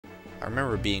I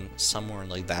remember it being somewhere in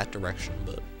like that direction,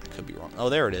 but I could be wrong. Oh,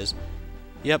 there it is.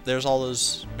 Yep, there's all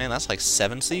those. Man, that's like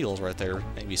 7 seagulls right there.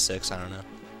 Maybe 6, I don't know.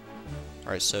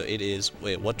 Alright, so it is.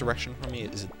 Wait, what direction from me?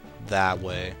 Is it that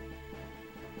way?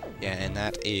 Yeah, and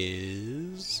that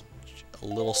is a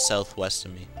little southwest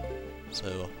of me.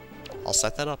 So I'll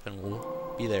set that up and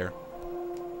we'll be there.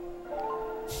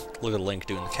 Look at Link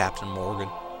doing the Captain Morgan.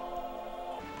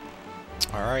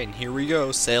 Alright, and here we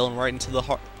go, sailing right into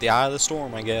the eye of the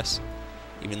storm, I guess.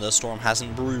 Even though the storm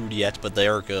hasn't brewed yet, but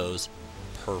there it goes.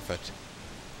 Perfect.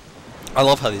 I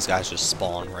love how these guys just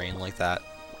spawn rain like that.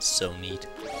 It's so neat.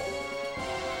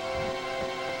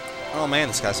 Oh man,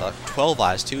 this guy's got 12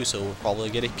 eyes too, so we'll probably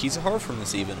get a piece of heart from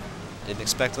this even. Didn't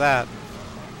expect that.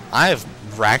 I have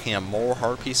racking up more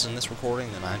heart pieces in this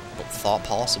recording than I thought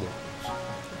possible.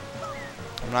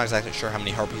 I'm not exactly sure how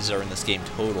many heart pieces are in this game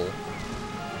total.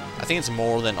 I think it's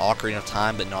more than Ocarina of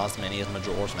Time, but not as many as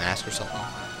Majora's Mask or something.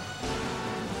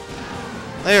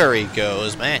 There he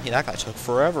goes. Man, that guy took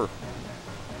forever.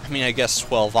 I mean, I guess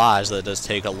 12 eyes, that does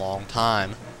take a long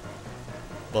time.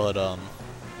 But,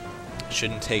 it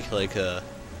shouldn't take like an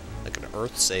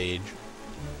Earth Sage.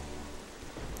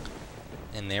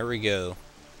 And there we go.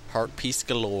 Heart piece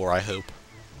galore, I hope.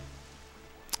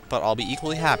 But I'll be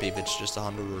equally happy if it's just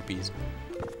 100 rupees.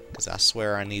 Because I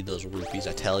swear I need those rupees,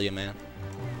 I tell you, man.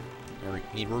 I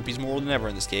need rupees more than ever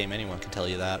in this game, anyone can tell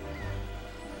you that.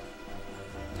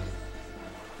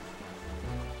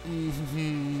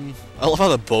 I love how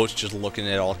the boat's just looking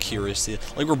at it all curiously.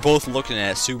 Like, we're both looking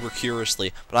at it super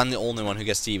curiously, but I'm the only one who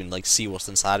gets to even, like, see what's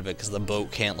inside of it, because the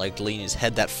boat can't, like, lean his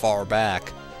head that far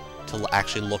back to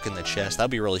actually look in the chest.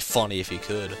 That'd be really funny if he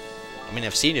could. I mean,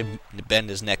 I've seen him bend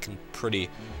his neck in pretty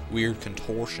weird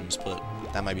contortions, but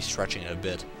that might be stretching it a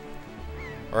bit.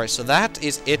 Alright, so that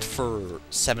is it for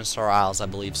 7-Star Isles, I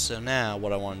believe. So now,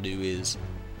 what I want to do is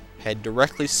head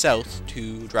directly south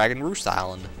to Dragon Roost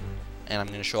Island. And I'm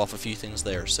going to show off a few things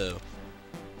there, so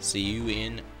see you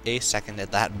in a second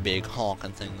at that big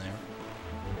honking thing there.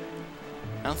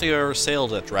 I don't think I've ever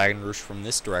sailed at Dragon Roost from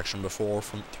this direction before,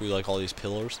 through like all these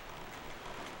pillars.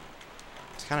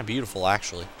 It's kind of beautiful,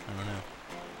 actually. I don't know.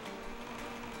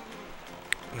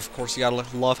 And of course, you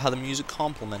gotta love how the music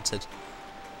complements it.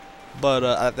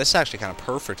 But this is actually kind of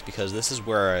perfect, because this is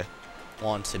where I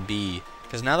want to be.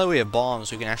 Because now that we have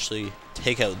bombs, we can actually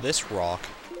take out this rock.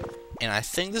 And I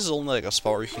think this is only like a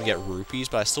spot where you can get rupees,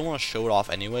 but I still want to show it off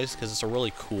anyways, because it's a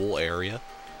really cool area.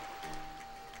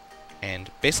 And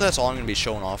basically that's all I'm going to be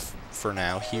showing off for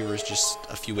now. Here is just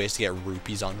a few ways to get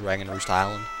rupees on Dragon Roost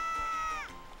Island.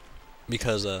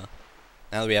 Because now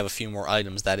that we have a few more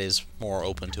items, that is more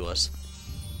open to us.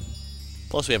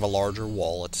 Plus we have a larger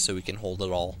wallet, so we can hold it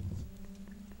all.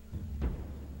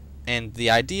 And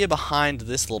the idea behind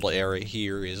this little area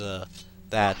here is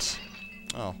that...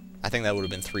 Oh, I think that would have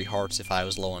been 3 hearts if I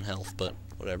was low on health, but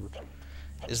whatever.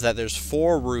 Is that there's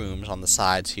 4 rooms on the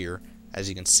sides here, as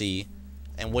you can see.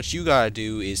 And what you gotta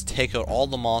do is take out all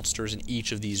the monsters in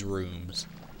each of these rooms.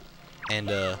 And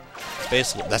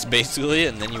that's basically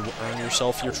it, and then you earn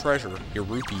yourself your treasure, your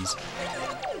rupees.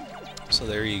 So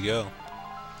there you go.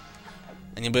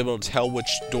 And you'll be able to tell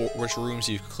which rooms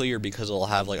you've cleared, because it'll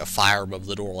have like a fire above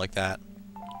the door like that.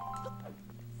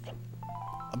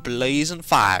 A blazing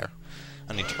fire.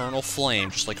 An eternal flame,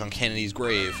 just like on Kennedy's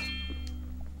grave.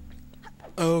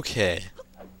 Okay.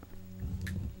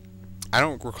 I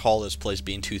don't recall this place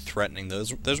being too threatening.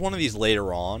 There's one of these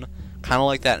later on, kind of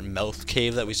like that mouth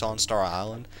cave that we saw on Star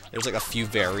Island. There's like a few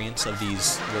variants of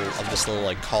this little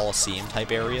like Coliseum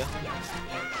type area.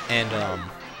 And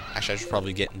actually I should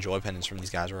probably get joy pendants from these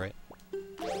guys, right?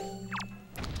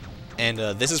 And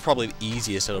this is probably the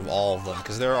easiest out of all of them,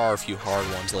 because there are a few hard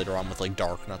ones later on with like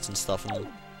dark nuts and stuff in them.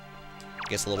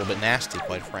 Gets a little bit nasty,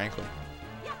 quite frankly.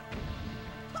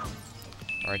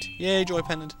 Alright, yay, joy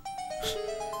pendant.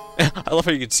 I love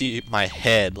how you could see my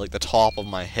head, like the top of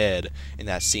my head, in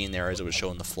that scene there as it was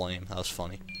showing the flame. That was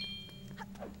funny.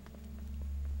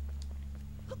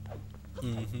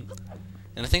 And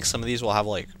I think some of these will have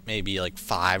like maybe like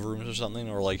 5 rooms or something,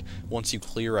 or like once you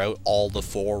clear out all the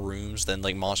 4 rooms, then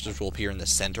like monsters will appear in the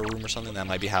center room or something. That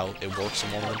might be how it works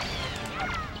in one of them.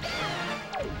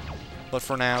 But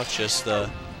for now, it's just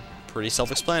pretty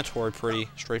self-explanatory, pretty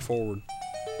straightforward.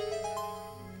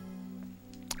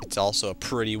 It's also a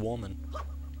pretty woman.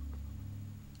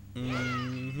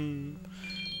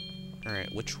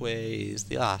 Alright, which way is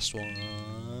the last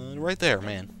one? Right there,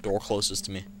 man. Door closest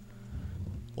to me.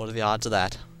 What are the odds of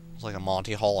that? It's like a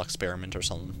Monty Hall experiment or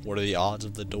something. What are the odds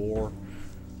of the door?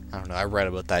 I don't know, I read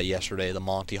about that yesterday, the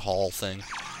Monty Hall thing.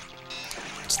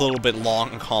 It's a little bit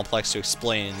long and complex to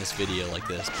explain in this video like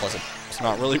this, plus it It's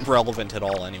not really relevant at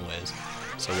all anyways.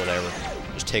 So whatever.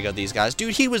 Just take out these guys.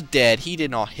 Dude, he was dead. He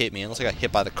did not hit me unless I got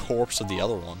hit by the corpse of the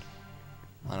other one.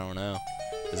 I don't know.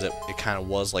 Because it kind of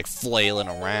was like flailing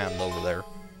around over there.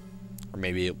 Or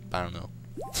maybe, I don't know.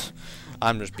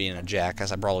 I'm just being a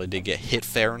jackass. I probably did get hit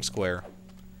fair and square.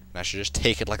 And I should just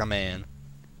take it like a man.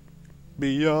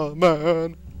 Be a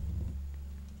man.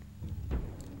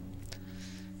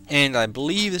 And I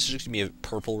believe this is just going to be a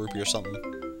purple rupee or something.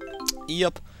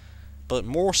 Yep. But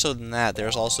more so than that,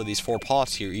 there's also these 4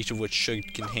 pots here, each of which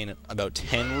should contain about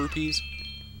 10 rupees.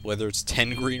 Whether it's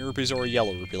 10 green rupees or a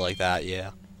yellow rupee like that,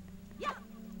 yeah.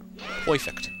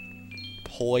 Perfect.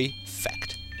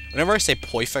 Perfect. Whenever I say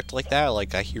perfect like that,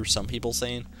 like I hear some people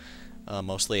saying,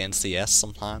 mostly NCS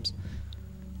sometimes,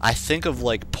 I think of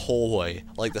like poi,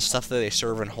 like the stuff that they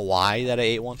serve in Hawaii that I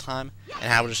ate one time,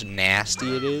 and how just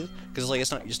nasty it is. Because like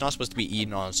it's not supposed to be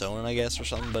eaten on its own, I guess, or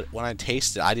something. But when I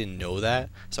tasted it, I didn't know that,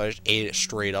 so I just ate it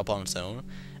straight up on its own,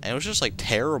 and it was just like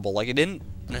terrible. Like it didn't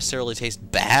necessarily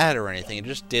taste bad or anything. It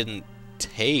just didn't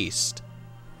taste.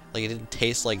 Like it didn't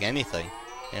taste like anything,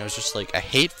 and it was just like I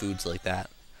hate foods like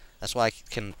that. That's why I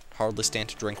can hardly stand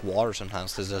to drink water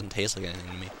sometimes, because it doesn't taste like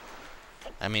anything to me.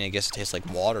 I mean, I guess it tastes like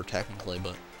water technically,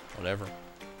 but whatever.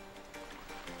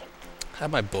 I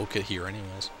have my bokeh here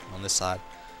anyways, on this side.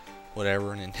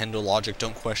 Whatever, Nintendo logic,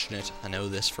 don't question it. I know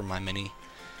this from my many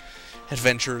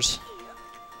adventures.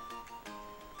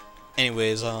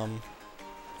 Anyways,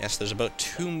 yes, there's about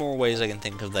 2 more ways I can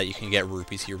think of that you can get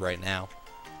rupees here right now.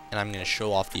 And I'm going to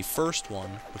show off the first one,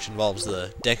 which involves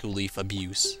the Deku Leaf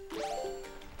abuse.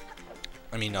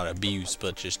 I mean, not abuse,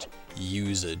 but just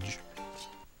usage.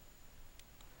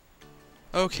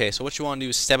 Okay, so what you want to do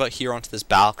is step out here onto this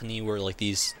balcony where, like,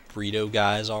 these burrito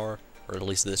guys are. Or at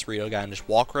least this burrito guy, and just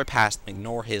walk right past him,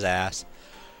 ignore his ass.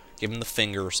 Give him the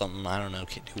finger or something, I don't know,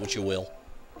 do what you will.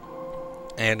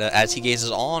 And as he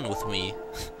gazes on with me,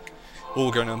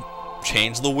 we're gonna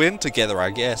change the wind together, I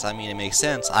guess. I mean, it makes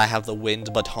sense. I have the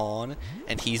wind baton,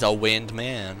 and he's a wind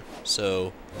man.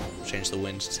 So, change the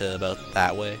wind to about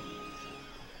that way.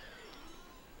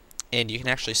 And you can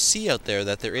actually see out there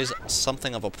that there is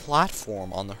something of a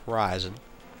platform on the horizon.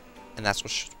 And that's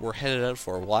what we're headed out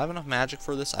for. Will I have enough magic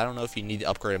for this? I don't know if you need the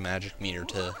upgraded magic meter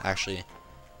to actually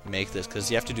make this, because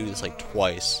you have to do this like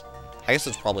twice. I guess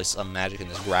there's probably some magic in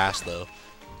this grass, though.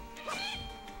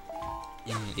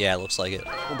 Yeah, it looks like it.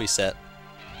 We'll be set.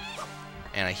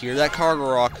 And I hear that cargo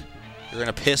rock. You're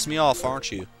gonna piss me off,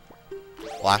 aren't you?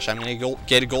 Well, actually, I'm gonna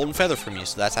get a golden feather from you,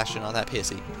 so that's actually not that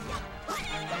pissy.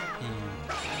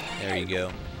 There you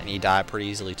go. And you die pretty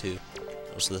easily, too.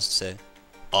 What's this to say?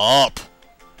 Up!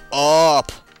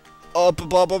 Up! Up,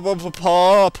 up, up, up, up,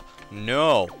 up!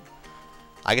 No!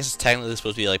 I guess it's technically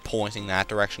supposed to be, like, pointing that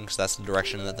direction, because that's the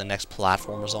direction that the next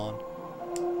platform is on.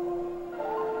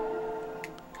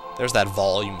 There's that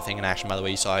volume thing in action, by the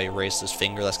way. You saw he raised his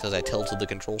finger. That's because I tilted the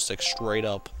control stick straight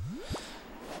up.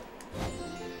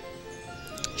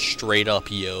 Straight up,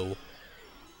 yo.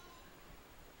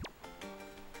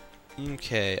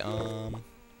 Okay,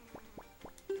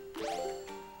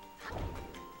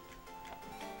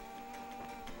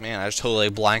 man, I just totally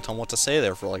blanked on what to say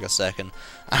there for like a second.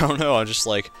 I don't know, it just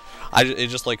like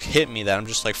hit me that I'm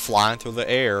just like flying through the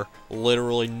air,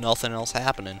 literally nothing else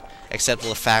happening, except for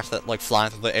the fact that like flying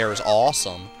through the air is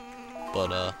awesome. But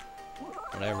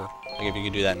whatever. Like if you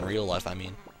could do that in real life, I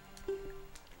mean.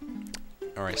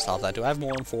 Alright, stop that. Do I have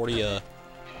more than 40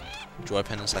 joy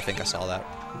pendants? I think I saw that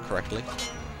correctly.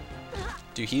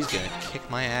 Dude, he's gonna kick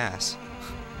my ass.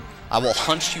 I will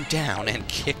hunt you down and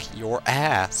kick your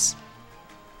ass.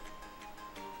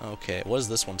 Okay, what does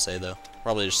this one say, though?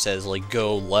 Probably just says, like,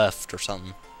 go left or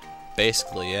something.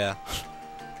 Basically, yeah.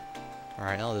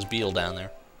 Alright, now there's Beetle down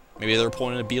there. Maybe they're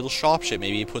pointing at Beetle's shop shit.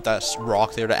 Maybe he put that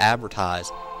rock there to advertise.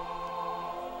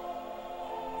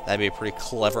 That'd be a pretty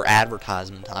clever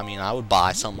advertisement. I mean, I would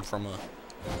buy something from a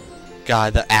guy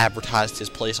that advertised his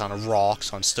place on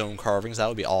rocks, on stone carvings. That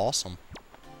would be awesome.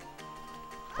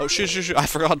 Oh, shoot. I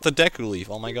forgot the Deku Leaf.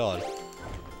 Oh, my God.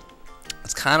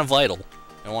 It's kind of vital.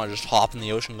 You don't want to just hop in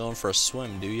the ocean going for a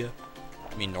swim, do you?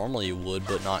 I mean, normally you would,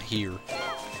 but not here.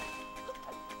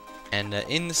 And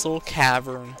in this little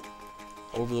cavern,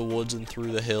 over the woods and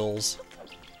through the hills.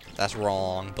 That's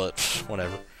wrong, but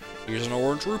whatever. Here's an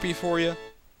orange rupee for you.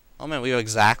 Oh, man, we have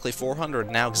exactly 400.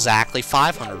 Now exactly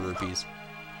 500 rupees.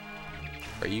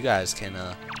 Right, you guys can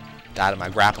die to my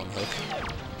grappling hook.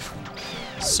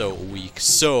 So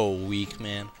weak,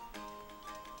 man.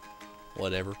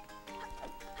 Whatever.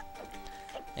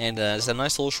 And it's a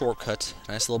nice little shortcut,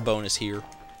 nice little bonus here.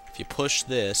 If you push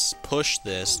this,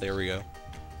 there we go.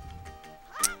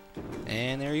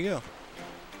 And there you go.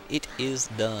 It is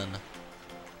done.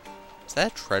 Is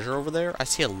that a treasure over there? I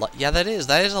see a light. Yeah, that is.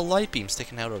 That is a light beam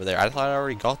sticking out over there. I thought I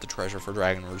already got the treasure for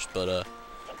Dragon Roost, but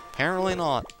apparently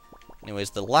not.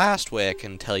 Anyways, the last way I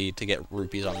can tell you to get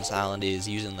rupees on this island is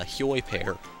using the Hyoi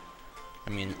pair. I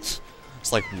mean, it's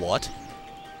like, what?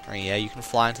 Alright, yeah, you can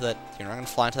fly into that. You're not going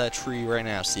to fly into that tree right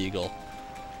now, Seagull.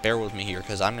 Bear with me here,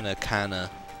 because I'm going to kind of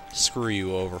screw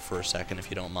you over for a second, if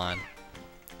you don't mind.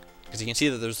 Because you can see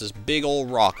that there's this big old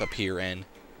rock up here, and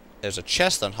there's a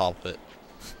chest on top of it.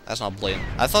 That's not blatant.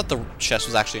 I thought the chest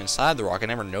was actually inside the rock. I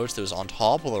never noticed it was on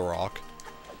top of the rock.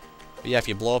 But yeah, if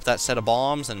you blow up that set of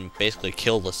bombs and basically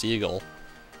kill the seagull.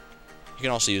 You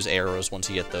can also use arrows once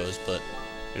you get those, but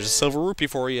there's a silver rupee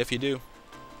for you if you do.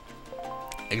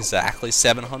 Exactly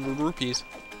 700 rupees.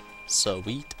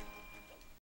 Sweet.